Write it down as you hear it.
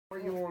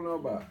What you want to know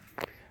about?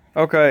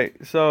 Okay,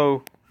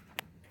 so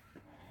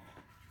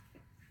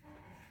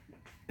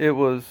it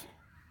was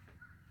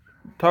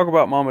talk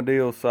about Mama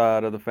Dills'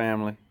 side of the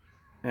family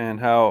and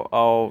how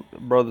all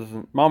brothers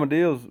and Mama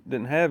Dills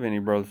didn't have any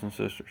brothers and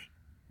sisters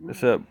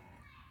except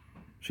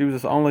she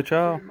was the only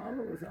child. Her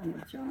mother was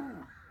only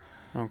child.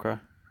 Okay.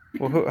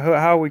 Well,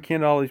 how we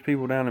kenned all these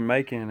people down in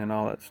Macon and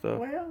all that stuff?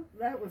 Well,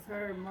 that was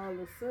her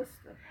mother's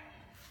sister.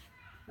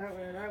 That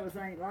was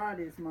Aunt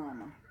Lottie's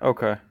mama.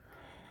 Okay.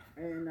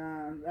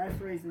 And that's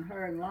the reason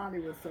her and Lottie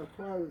was so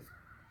close.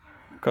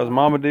 Because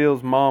Mama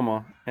Dills'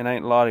 mama and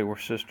Aunt Lottie were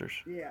sisters.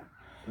 Yeah.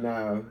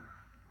 No.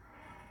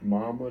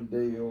 Mama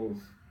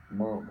Dills'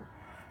 mama.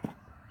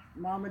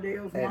 Mama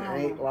Dills' and mama.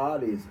 And Aunt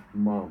Lottie's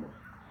mama.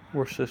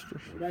 Were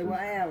sisters. They were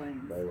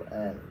Allens. They were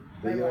Allens.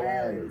 They Bill were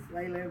Allen. Allens.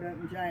 They lived up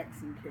in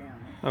Jackson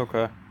County.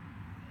 Okay.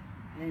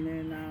 And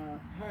then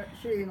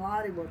she and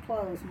Lottie were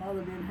close.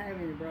 Mother didn't have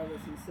any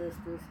brothers and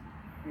sisters.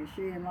 And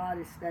she and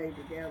Lottie stayed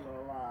together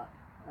a lot.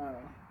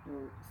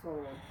 Were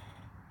sort of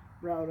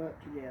brought up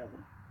together.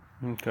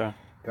 Okay.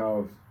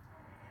 Because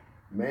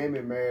Mammy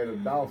married a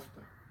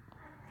Doster.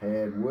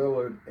 Had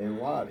Willard and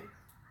Lottie.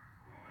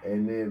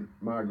 And then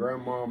my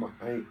grandmama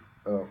ain't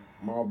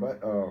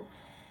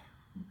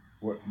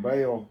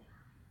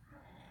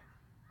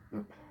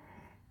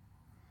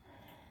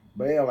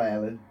Belle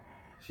Allen,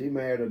 she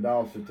married a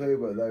Doster too,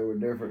 but they were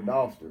different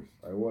Dosters.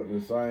 They wasn't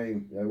the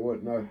same. They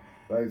wasn't no.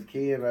 Those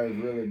kin, they was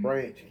really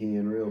branch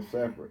kin, real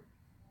separate.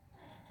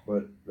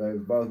 But they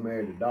was both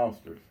married to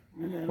Dosters.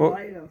 And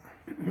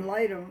then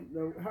later,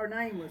 her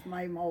name was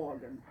May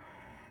Morgan,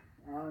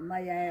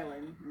 May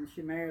Allen, and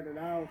she married a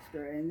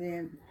Doster. And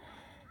then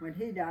when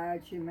he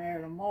died, she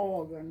married a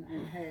Morgan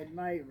and had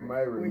Mary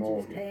which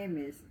Morgan. is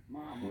Tammy's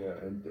mama. Yeah,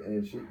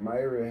 and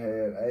Mary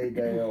had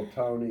Adele,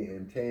 Tony,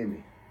 and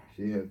Tammy.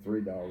 She had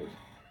 3 daughters.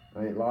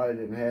 Aunt Lottie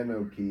didn't have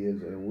no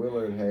kids, and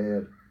Willard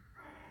had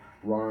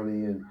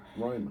Ronnie and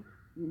Raymond.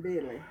 And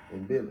Billy.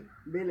 And Billy.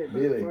 Billy was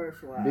the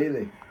first wife.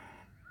 Billy,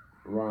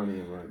 Ronnie,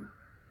 and Raymond.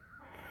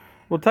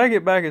 Well, take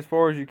it back as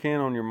far as you can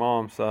on your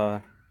mom's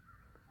side.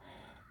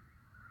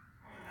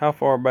 How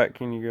far back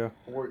can you go?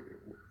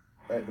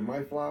 At the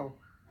Mayflower?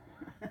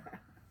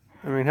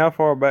 I mean, how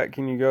far back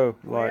can you go?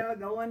 Like, Well,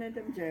 going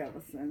into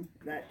Jefferson,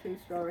 that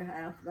 2-story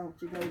house, don't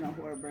you go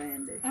nowhere,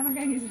 Brandy. I'm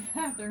going to use the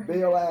bathroom.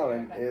 Bill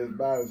Allen is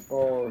about as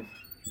far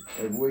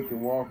as we can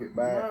walk it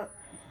back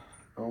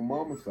on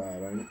Mama's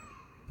side, ain't it?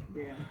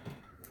 Yeah.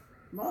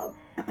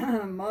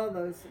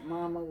 Mother's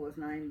mama was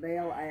named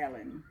Belle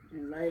Allen,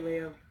 and they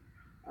lived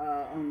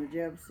on the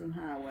Jefferson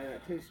Highway,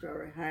 that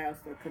 2-story house.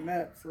 The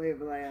Canucks live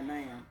there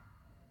now.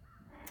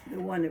 The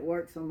one that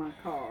works on my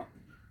car.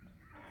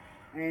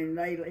 And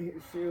they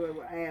sure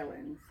were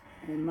Allens.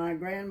 And my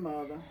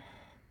grandmother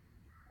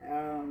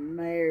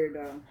married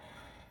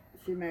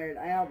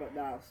Albert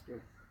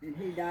Doster, and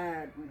he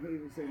died when he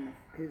was in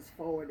his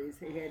 40s.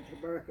 He had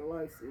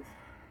tuberculosis.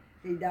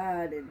 He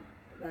died in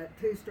that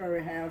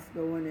 2-story house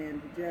going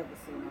into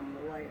Jefferson on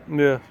the left.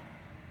 yeah.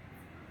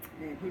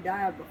 And he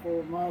died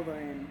before Mother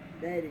and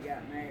Daddy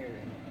got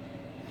married.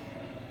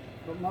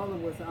 But Mother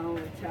was the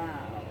only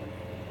child.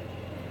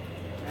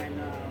 And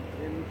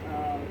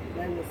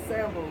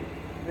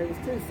there was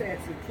 2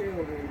 sets of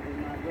children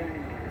in my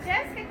grandma's.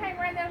 Jessica came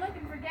right there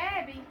looking for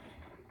Gabby.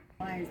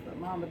 But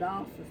Mama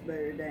Doster's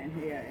buried down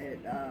here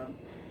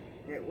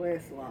at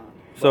West Lawn.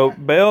 So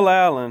Belle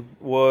Allen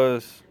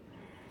was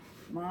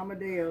Mama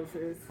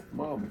Dills'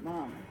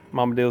 mama.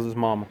 Mama Dills'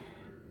 mama.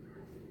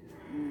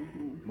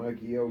 Mm-hmm.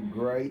 Make you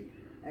great.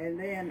 And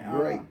then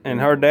Great. And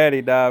her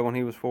daddy died when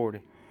he was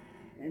 40.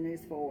 In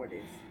his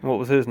 40s. What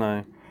was his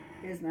name?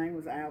 His name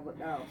was Albert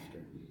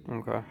Doster.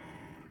 Okay.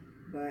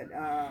 But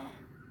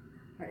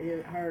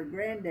her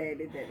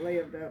granddaddy that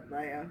lived up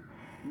there,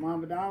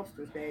 Mama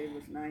Doster's daddy,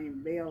 was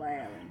named Bill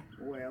Allen.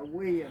 Well,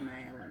 William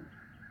Allen.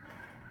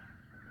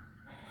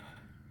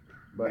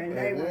 But And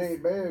they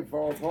ain't very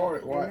far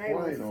apart at White Plain,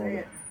 are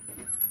set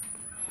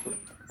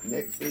they?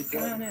 Next to each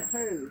on other. it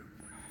who?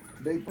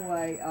 Deep.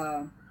 Anyway,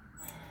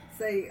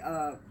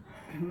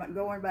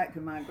 going back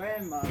to my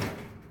grandmother,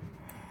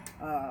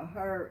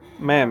 her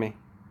Mammy.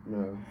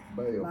 No,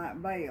 Belle. my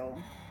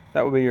Belle.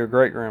 That would be your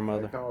great They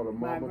grandmother. called her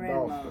My Mama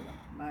grandmother. Doster.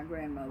 My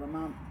grandmother.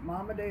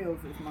 Mama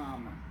Dills'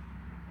 mama.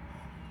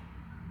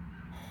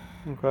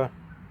 Okay.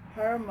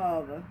 Her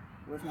mother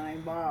was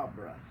named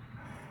Barbara.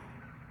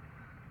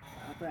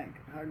 I think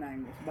her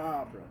name was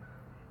Barbara.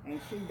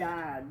 And she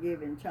died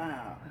giving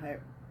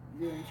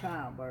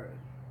childbirth.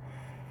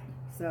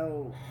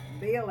 So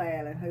Bill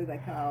Allen, who they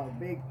called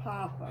Big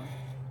Papa,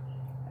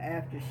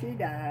 after she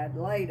died,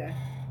 later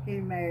he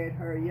married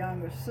her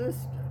younger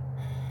sister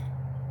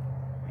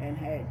and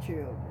had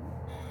children.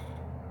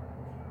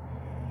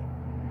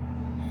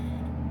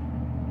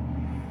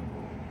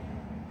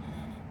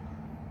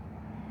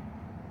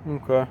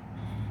 Okay.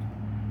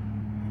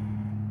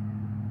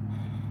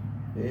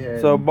 Yeah.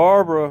 So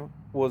Barbara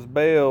was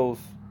Belle's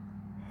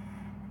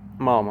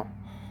mama.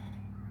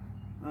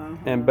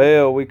 And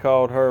Belle, we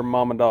called her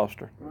Mama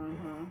Doster.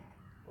 Uh-huh.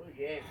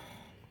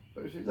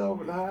 So she's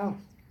over at the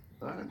house.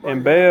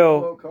 And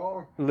Belle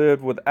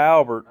lived with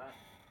Albert.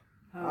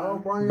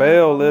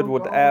 Belle lived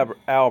with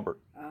Albert.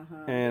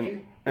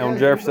 And on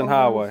Jefferson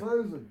Highway.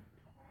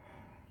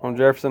 On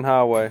Jefferson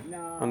Highway. No,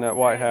 On that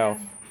white house.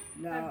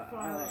 no,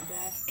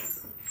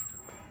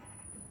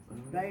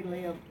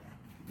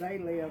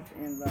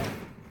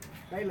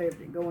 they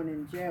lived going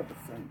in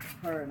Jefferson,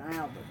 her and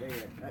Albert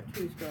did, that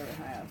two-story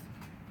house.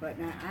 But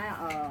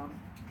now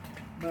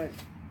but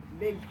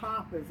Big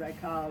Papa, as they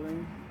call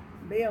him,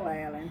 Bill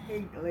Allen,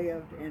 he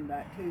lived in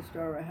that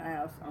two-story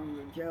house on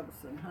the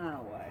Jefferson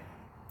Highway.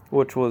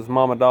 Which was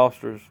Mama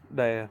Doster's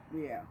dad.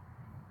 Yeah.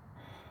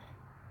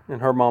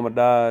 And her mama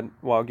died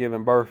while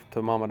giving birth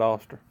to Mama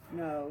Doster.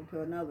 No,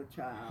 to another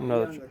child.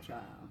 Another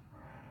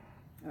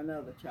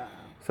child.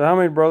 So how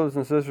many brothers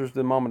and sisters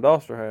did Mama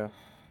Doster have?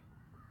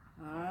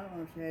 I don't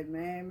know. She had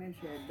Mammy,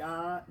 she had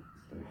Dot.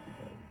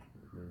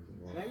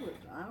 They was,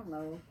 I don't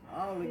know,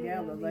 all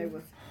together they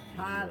was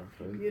tied.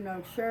 You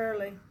know,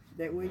 Shirley,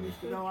 that we used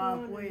to go off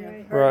with,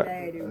 her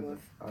daddy was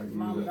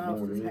Mama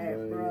Doster's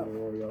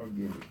half-brother.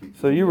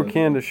 So you were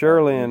kin to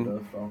Shirley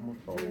and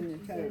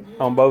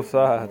on both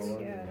sides.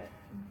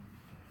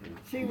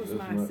 She was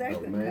my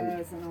second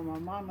cousin on my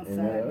mama's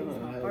side. He was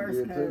my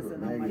first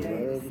cousin on my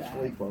dad's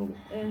side.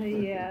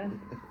 Yeah.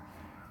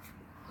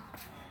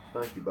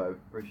 Thank you, babe.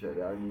 Appreciate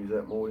it. I can use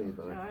that more than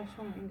anything. I just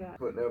went and got.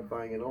 Putting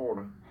everything in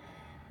order.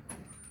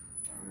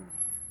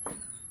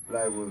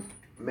 That was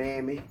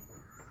Mammy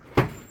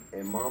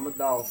and Mama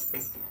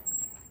Dawson,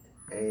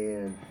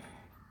 and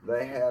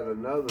they had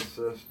another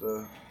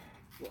sister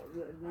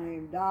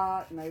named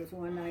Dot, and there was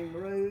one named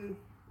Ruth.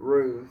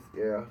 Ruth,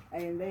 yeah.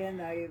 And then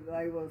they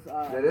was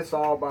Now this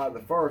all by the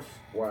first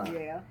wife.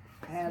 yeah.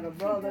 Had a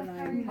brother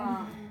named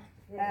Tom.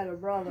 Had a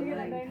brother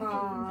named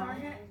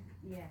Tom.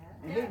 Yeah.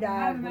 And he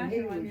died when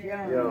he was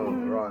young.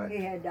 Young, right. He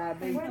had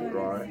diabetes.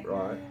 Right,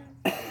 right.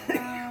 I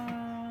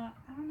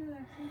don't know that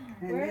I've seen her.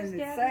 And Where's then the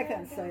Gabby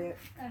second at? set,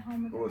 At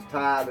home with It was her.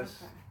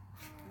 Titus.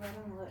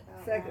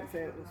 second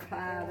set was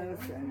Titus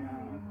and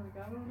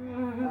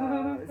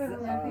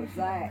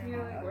Zach. You're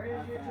like,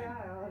 where's your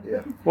child? Yeah.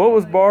 What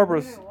was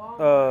Barbara's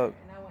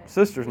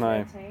sister's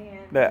name?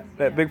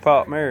 That Big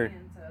Pop married?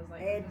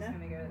 Edna.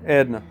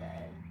 Edna.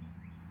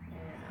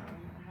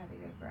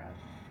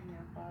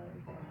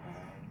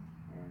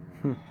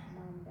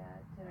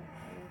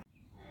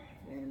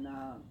 And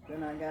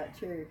then I got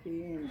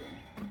Cherokee Indian.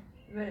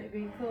 But it'd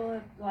be cool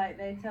if, like,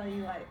 they tell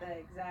you, like, the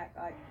exact,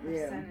 like,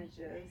 Yeah.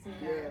 percentages,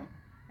 you know? Yeah.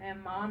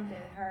 And Mom did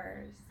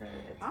hers, so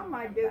it's I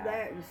might do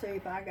that and see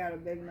if I got a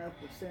big enough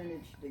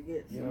percentage to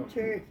get some You know,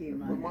 Cherokee We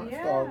money. might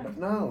Yeah. start, but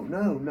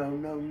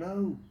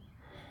no.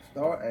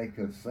 Start a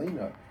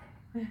casino.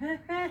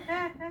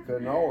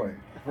 Cunoy,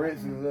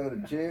 Princess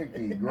of the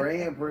Cherokee,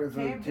 Grand Prince of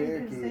the Campton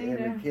Cherokee, and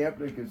Casino. the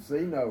Campton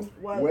Casino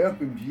Well-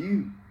 welcomes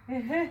you.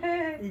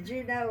 Did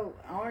you know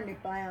Arnie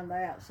found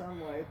out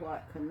somewhere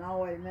what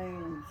Cunoy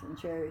means in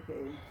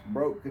Cherokee?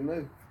 Broke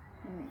canoe.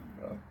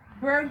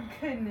 Broke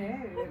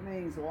canoe. It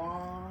means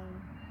long,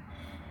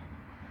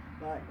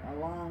 like a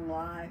long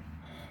life.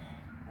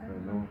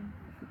 Canoe.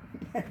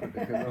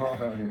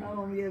 I'm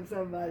gonna give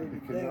somebody the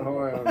Canoe.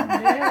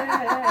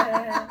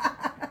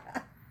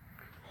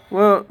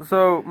 Well,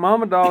 so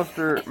Mama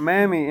Doster,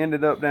 Mammy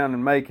ended up down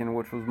in Macon,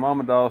 which was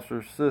Mama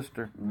Doster's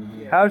sister.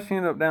 Mhm. How did she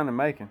end up down in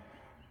Macon?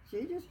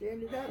 She just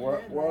ended up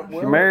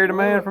She married a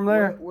man from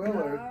there?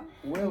 Willard.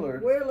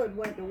 Willard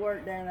went to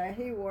work down there.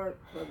 He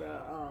worked for the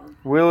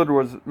Willard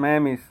was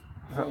Mammy's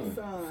son.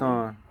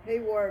 son. He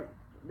worked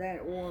down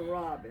at Warren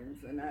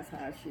Robins, and that's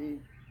how she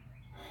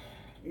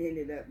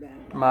ended up down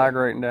there.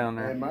 Migrating down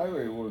there. And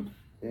Mary was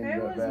ended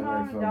Who up was down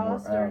Mama there somewhere.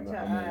 Doster to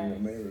us?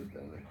 Mary's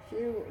down there.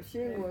 She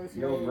was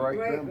Your your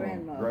great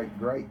grandmother.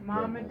 great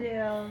Mama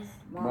Dills.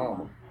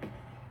 mama.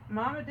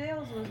 Mama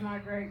Dills was my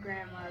great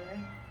grandmother.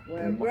 Well,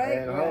 And great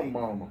her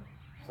mama.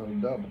 So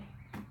double.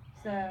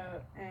 So,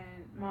 and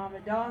Mama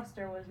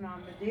Doster was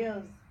Mama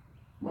Dills'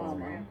 Mama.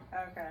 grand.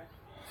 Okay.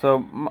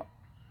 So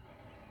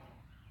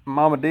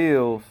Mama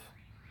Dills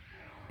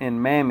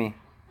and Mammy,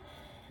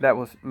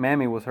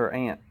 Mammy was her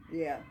aunt.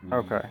 Yeah,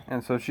 Okay,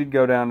 and so she'd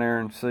go down there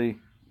and see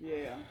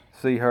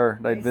her.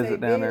 They'd They say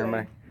visit down there and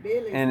Billy-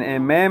 Billy's And mama.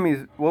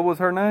 Mammy's, what was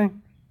her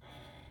name?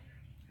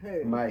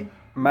 Who? May.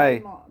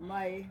 May.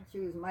 May. She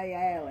was May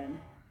Allen,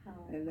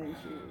 and then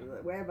she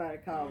was. Well, everybody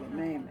called her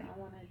Mammy.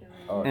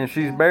 And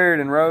she's buried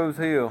in Rose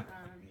Hill.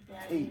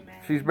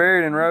 She's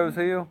buried in Rose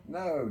Hill?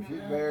 No, she's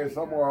buried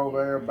somewhere over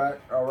there back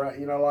around.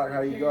 You know, like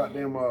how you got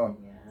them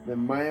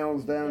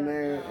mounds down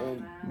there.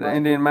 And The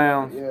Indian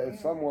mounds. Yeah,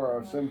 it's somewhere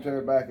a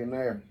cemetery back in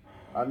there.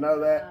 I know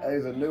that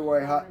there's a New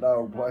Way hot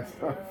dog place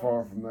not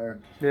far from there.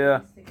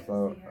 Yeah.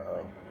 So,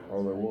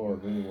 or there was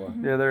anyway.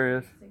 Yeah, there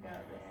is.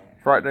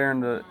 It's right there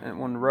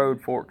when the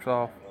road forks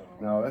off.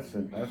 No, that's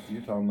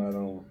you're talking about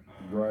on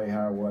Gray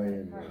Highway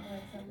and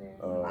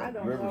I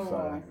don't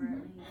Riverside.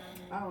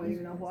 I don't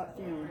even know what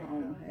funeral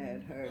home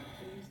had her.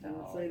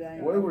 See, they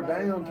ain't We were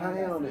nobody found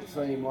downtown, out. it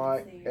seemed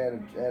like, at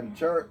a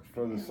church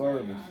for the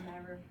service.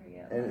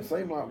 And it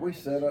seemed like we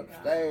sat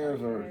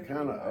upstairs or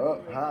kind of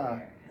up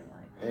high.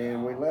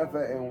 And we left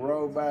that and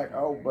rode back.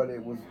 Oh, but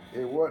it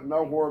wasn't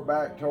nowhere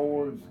back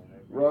towards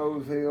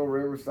Rose Hill,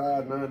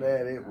 Riverside, none of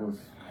that. It was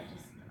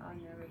I'll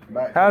never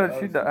back. How to did the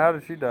she other die? side. How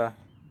did she die?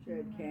 She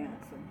had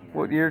cancer.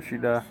 What year did she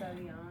die? So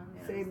young.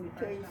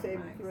 72,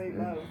 73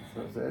 Yeah, both.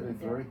 so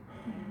 73.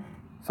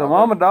 So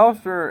Mama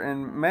Doster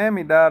and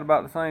Mammy died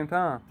about the same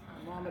time.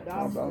 Mama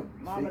About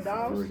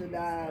Doster 63.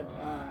 died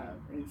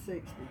in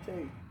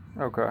 62.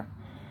 Okay.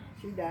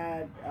 She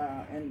died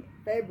in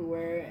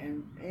February,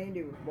 and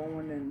Andy was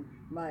born in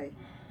May.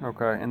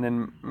 Okay. And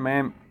then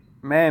Mammy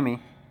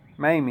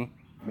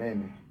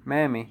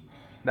Mammy.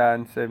 died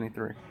in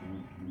 73.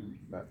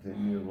 Mm-hmm. About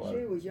 10 years She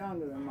later. was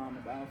younger than Mama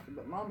Doster,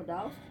 but Mama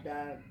Doster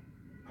died.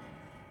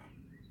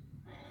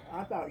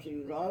 I thought she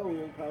was old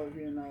because,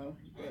 you know,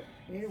 but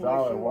anyway,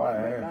 Solid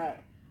white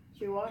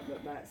she wasn't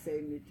but about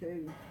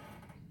 72.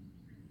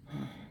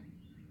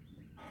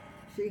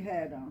 She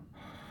had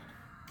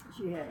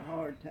a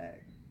heart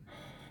attack.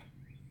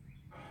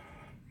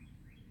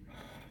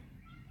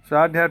 So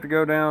I'd have to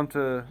go down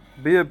to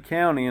Bibb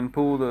County and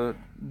pull the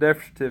death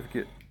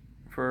certificate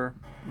for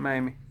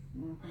Mammy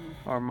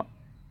Mm-hmm. or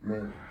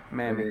Mammy.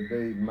 Mammy. It'd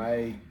be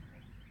May.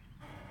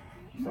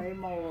 Say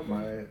more.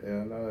 May. Yeah,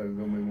 I know there's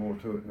gonna be more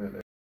to it than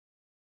that.